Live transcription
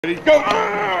Ready, go! Go!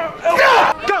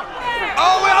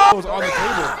 Oh, it was on the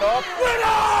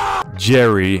table.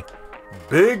 Jerry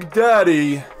Big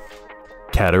Daddy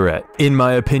Cadorette. In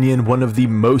my opinion, one of the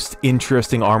most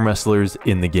interesting arm wrestlers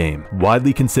in the game.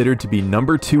 Widely considered to be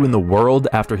 #2 in the world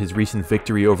after his recent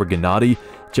victory over Gennady,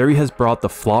 Jerry has brought the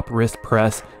flop wrist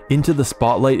press into the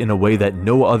spotlight in a way that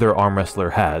no other arm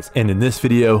wrestler has. And in this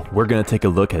video, we're going to take a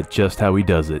look at just how he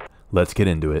does it. Let's get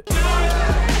into it. Take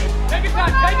it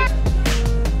back, take it.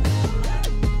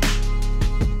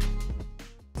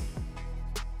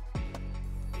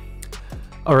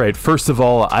 Alright, first of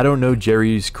all, I don't know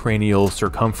Jerry's cranial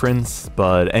circumference,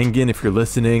 but Engin, if you're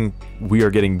listening, we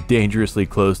are getting dangerously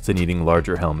close to needing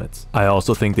larger helmets. I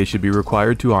also think they should be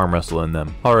required to arm wrestle in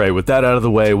them. Alright, with that out of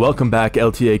the way, welcome back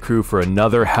LTA crew for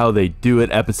another How They Do It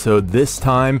episode. This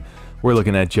time, we're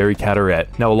looking at Jerry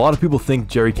Cadorette. Now, a lot of people think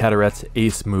Jerry Cadorette's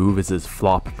ace move is his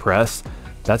flop press.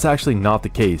 That's actually not the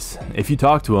case. If you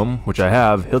talk to him, which I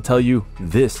have, he'll tell you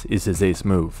this is his ace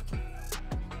move.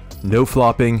 No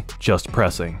flopping, just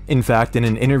pressing. In fact, in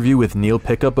an interview with Neil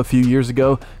Pickup a few years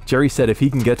ago, Jerry said if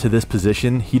he can get to this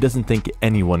position, he doesn't think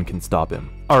anyone can stop him.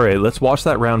 Alright, let's watch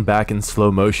that round back in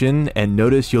slow motion, and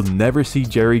notice you'll never see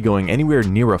Jerry going anywhere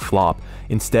near a flop.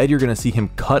 Instead, you're going to see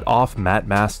him cut off Matt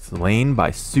Mask's lane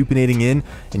by supinating in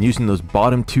and using those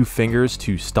bottom two fingers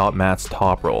to stop Matt's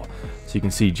top roll. So you can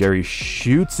see Jerry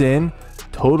shoots in,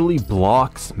 totally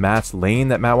blocks Matt's lane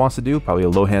that Matt wants to do, probably a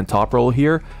low hand top roll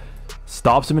here.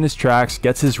 Stops him in his tracks,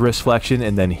 gets his wrist flexion,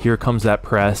 and then here comes that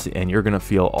press, and you're going to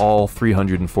feel all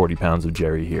 340 pounds of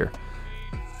Jerry here.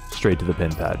 Straight to the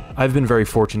pin pad. I've been very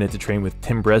fortunate to train with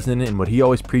Tim Bresnan, and what he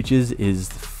always preaches is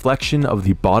the flexion of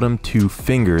the bottom two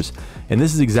fingers. And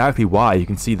this is exactly why. You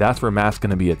can see that's where Matt's going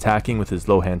to be attacking with his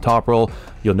low hand top roll.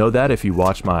 You'll know that if you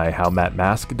watch my How Matt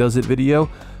Mask Does It video.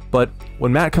 But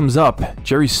when Matt comes up,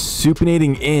 Jerry's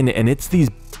supinating in, and it's these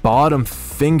bottom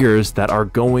fingers that are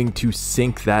going to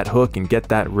sink that hook and get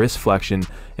that wrist flexion,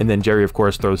 and then Jerry of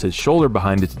course throws his shoulder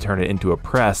behind it to turn it into a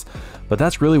press. But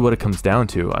that's really what it comes down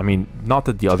to. I mean, not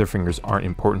that the other fingers aren't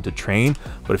important to train,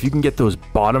 but if you can get those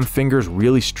bottom fingers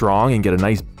really strong and get a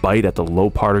nice bite at the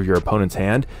low part of your opponent's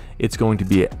hand, it's going to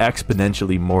be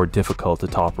exponentially more difficult to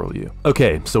top roll you.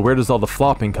 Okay, so where does all the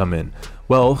flopping come in?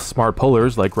 Well, smart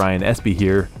pullers like Ryan Espy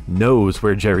here knows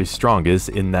where Jerry's strongest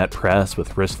in that press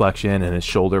with wrist flexion and his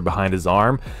shoulder behind his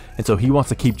arm, and so he wants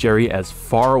to keep Jerry as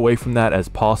far away from that as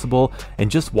possible. And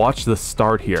just watch the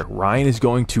start here. Ryan is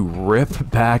going to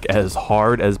rip back as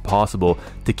hard as possible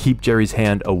to keep Jerry's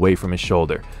hand away from his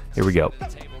shoulder. Here we go.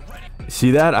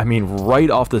 See that? I mean, right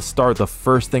off the start, the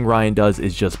first thing Ryan does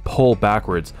is just pull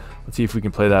backwards. Let's see if we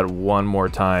can play that one more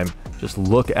time. Just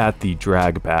look at the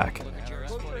drag back.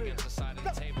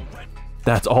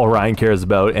 That's all Ryan cares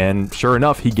about, and sure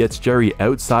enough, he gets Jerry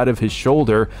outside of his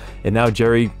shoulder, and now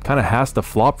Jerry kind of has to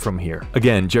flop from here.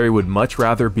 Again, Jerry would much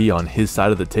rather be on his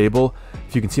side of the table.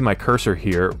 If you can see my cursor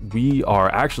here, we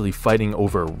are actually fighting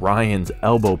over Ryan's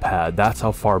elbow pad. That's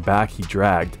how far back he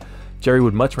dragged. Jerry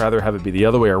would much rather have it be the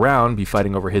other way around, be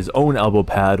fighting over his own elbow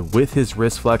pad with his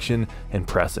wrist flexion and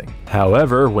pressing.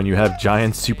 However, when you have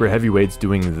giant super heavyweights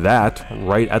doing that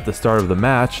right at the start of the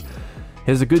match,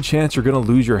 there's a good chance you're going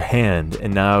to lose your hand.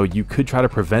 And now you could try to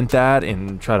prevent that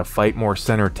and try to fight more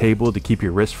center table to keep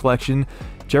your wrist flexion.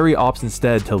 Jerry opts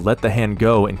instead to let the hand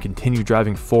go and continue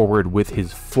driving forward with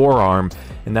his forearm,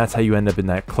 and that's how you end up in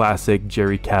that classic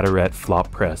Jerry Cadorette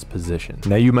flop press position.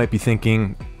 Now you might be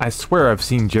thinking, I swear I've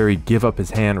seen Jerry give up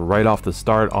his hand right off the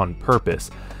start on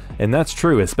purpose. And that's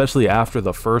true, especially after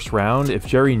the first round. If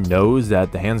Jerry knows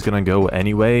that the hand's going to go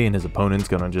anyway and his opponent's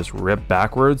going to just rip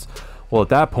backwards, well, at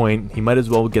that point, he might as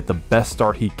well get the best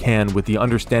start he can with the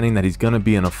understanding that he's going to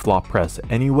be in a flop press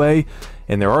anyway,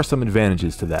 and there are some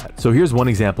advantages to that. So here's one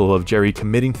example of Jerry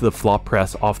committing to the flop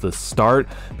press off the start,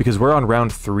 because we're on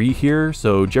round 3 here,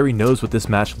 so Jerry knows what this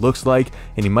match looks like,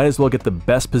 and he might as well get the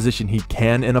best position he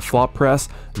can in a flop press,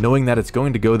 knowing that it's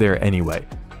going to go there anyway.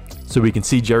 So we can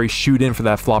see Jerry shoot in for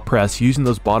that flop press, using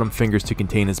those bottom fingers to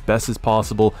contain as best as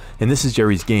possible, and this is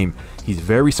Jerry's game. He's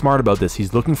very smart about this.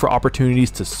 He's looking for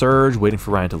opportunities to surge, waiting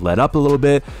for Ryan to let up a little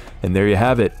bit, and there you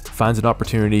have it. Finds an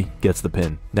opportunity, gets the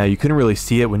pin. Now you couldn't really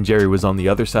see it when Jerry was on the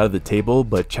other side of the table,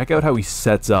 but check out how he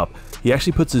sets up. He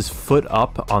actually puts his foot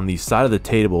up on the side of the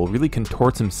table, really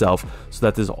contorts himself so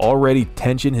that there's already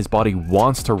tension. His body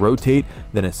wants to rotate,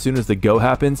 then as soon as the go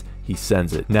happens, he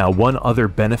sends it. Now, one other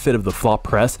benefit of the flop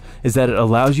press is that it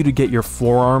allows you to get your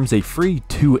forearms a free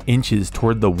 2 inches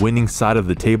toward the winning side of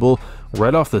the table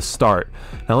right off the start.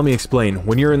 Now let me explain.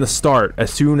 When you're in the start,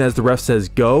 as soon as the ref says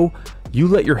go, you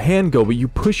let your hand go, but you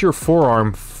push your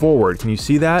forearm forward. Can you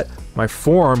see that? My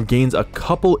forearm gains a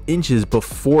couple inches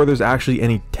before there's actually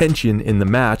any tension in the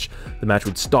match. The match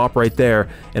would stop right there,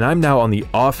 and I'm now on the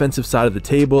offensive side of the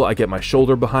table. I get my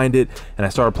shoulder behind it, and I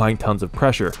start applying tons of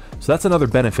pressure. So that's another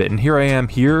benefit, and here I am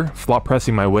flop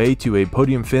pressing my way to a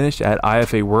podium finish at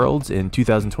IFA Worlds in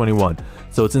 2021.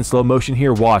 So it's in slow motion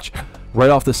here, watch. Right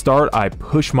off the start, I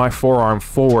push my forearm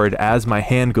forward as my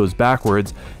hand goes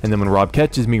backwards, and then when Rob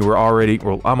catches me,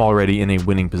 I'm already in a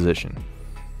winning position.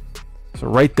 So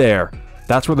right there,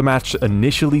 that's where the match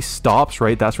initially stops,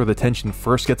 right? That's where the tension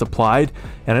first gets applied.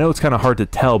 And I know it's kind of hard to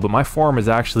tell, but my forearm is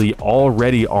actually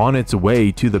already on its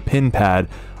way to the pin pad,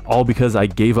 all because I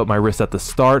gave up my wrist at the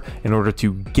start in order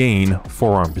to gain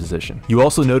forearm position. You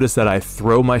also notice that I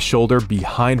throw my shoulder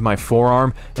behind my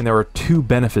forearm, and there are two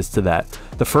benefits to that.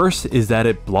 The first is that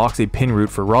it blocks a pin route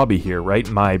for Robbie here, right?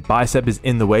 My bicep is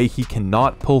in the way. He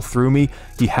cannot pull through me.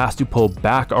 He has to pull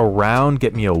back around,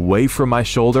 get me away from my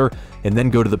shoulder, and then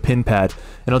go to the pin pad.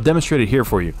 And I'll demonstrate it here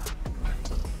for you.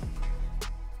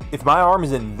 If my arm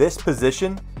is in this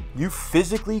position, you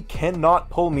physically cannot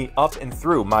pull me up and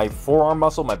through. My forearm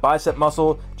muscle, my bicep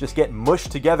muscle just get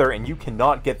mushed together, and you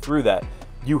cannot get through that.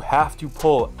 You have to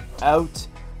pull out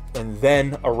and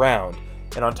then around.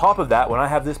 And on top of that, when I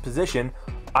have this position,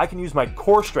 I can use my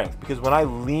core strength, because when I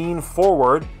lean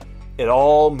forward, it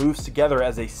all moves together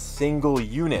as a single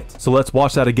unit. So let's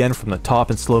watch that again from the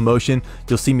top in slow motion.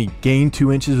 You'll see me gain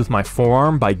 2 inches with my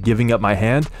forearm by giving up my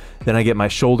hand. Then I get my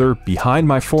shoulder behind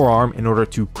my forearm in order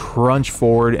to crunch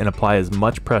forward and apply as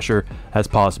much pressure as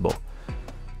possible.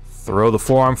 Throw the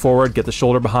forearm forward, get the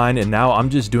shoulder behind, and now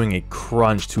I'm just doing a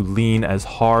crunch to lean as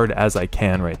hard as I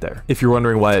can right there. If you're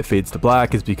wondering why it fades to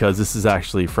black, it's because this is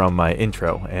actually from my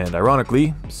intro, and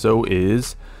ironically, so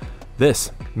is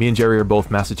this. Me and Jerry are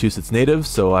both Massachusetts natives,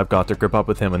 so I've got to grip up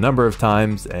with him a number of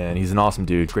times, and he's an awesome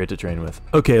dude, great to train with.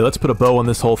 Okay, let's put a bow on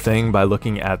this whole thing by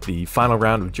looking at the final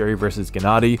round of Jerry versus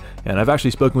Gennady, and I've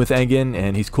actually spoken with Engin,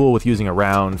 and he's cool with using a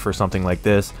round for something like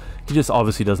this. He just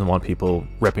obviously doesn't want people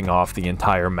ripping off the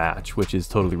entire match, which is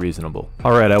totally reasonable.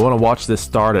 Alright, I want to watch this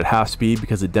start at half speed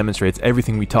because it demonstrates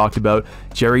everything we talked about.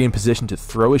 Jerry in position to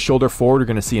throw his shoulder forward. You're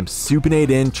going to see him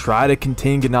supinate in, try to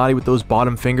contain Gennady with those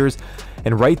bottom fingers.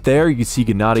 And right there, you can see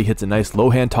Gennady hits a nice low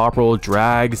hand top roll,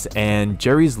 drags, and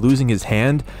Jerry's losing his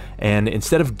hand. And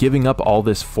instead of giving up all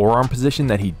this forearm position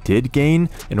that he did gain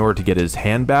in order to get his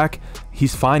hand back,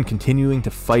 he's fine continuing to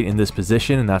fight in this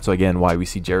position. And that's again why we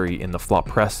see Jerry in the flop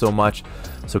press so much.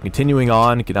 So continuing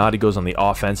on, Gennady goes on the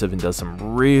offensive and does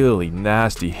some really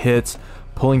nasty hits,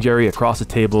 pulling Jerry across the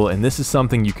table. And this is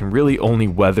something you can really only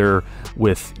weather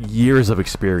with years of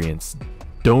experience.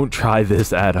 Don't try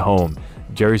this at home.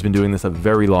 Jerry's been doing this a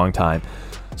very long time.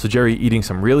 So Jerry eating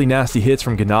some really nasty hits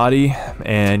from Gennady,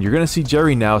 and you're going to see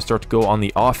Jerry now start to go on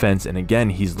the offense, and again,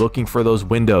 he's looking for those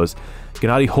windows.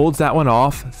 Gennady holds that one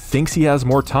off, thinks he has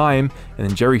more time, and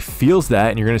then Jerry feels that,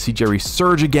 and you're going to see Jerry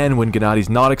surge again when Gennady's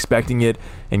not expecting it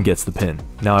and gets the pin.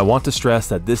 Now, I want to stress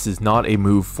that this is not a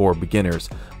move for beginners.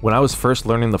 When I was first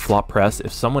learning the flop press,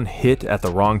 if someone hit at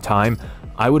the wrong time,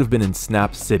 I would have been in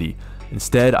Snap City.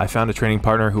 Instead, I found a training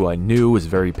partner who I knew was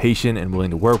very patient and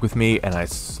willing to work with me, and I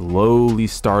slowly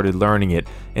started learning it.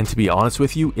 And to be honest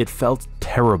with you, it felt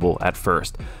terrible at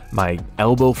first. My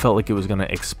elbow felt like it was going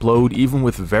to explode even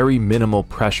with very minimal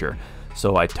pressure.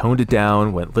 So I toned it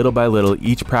down, went little by little.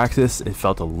 Each practice, it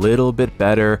felt a little bit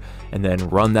better, and then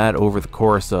run that over the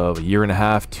course of a year and a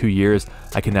half, 2 years.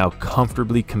 I can now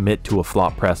comfortably commit to a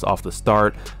flop press off the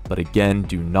start, but again,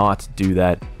 do not do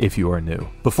that if you are new.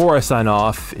 Before I sign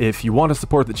off, if you want to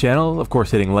support the channel, of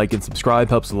course hitting like and subscribe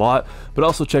helps a lot, but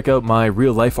also check out my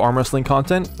real life arm wrestling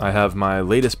content. I have my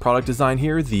latest product design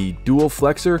here, the Dual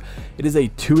Flexor. It is a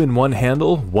 2-in-1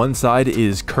 handle. One side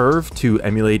is curved to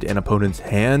emulate an opponent's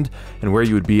hand and where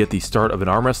you would be at the start of an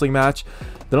arm wrestling match.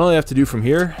 Then all you have to do from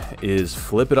here is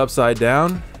flip it upside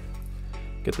down,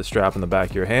 get the strap in the back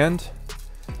of your hand,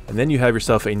 and then you have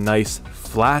yourself a nice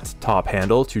flat top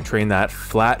handle to train that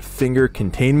flat finger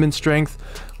containment strength,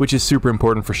 which is super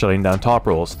important for shutting down top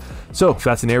rolls. So if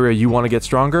that's an area you want to get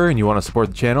stronger and you want to support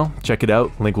the channel, check it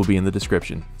out. Link will be in the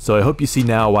description. So I hope you see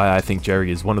now why I think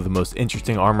Jerry is one of the most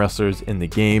interesting arm wrestlers in the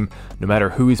game. No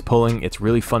matter who he's pulling, it's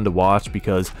really fun to watch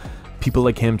because people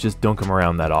like him just don't come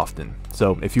around that often.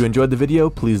 So if you enjoyed the video,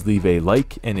 please leave a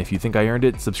like, and if you think I earned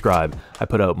it, subscribe. I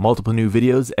put out multiple new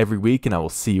videos every week, and I will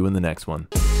see you in the next one.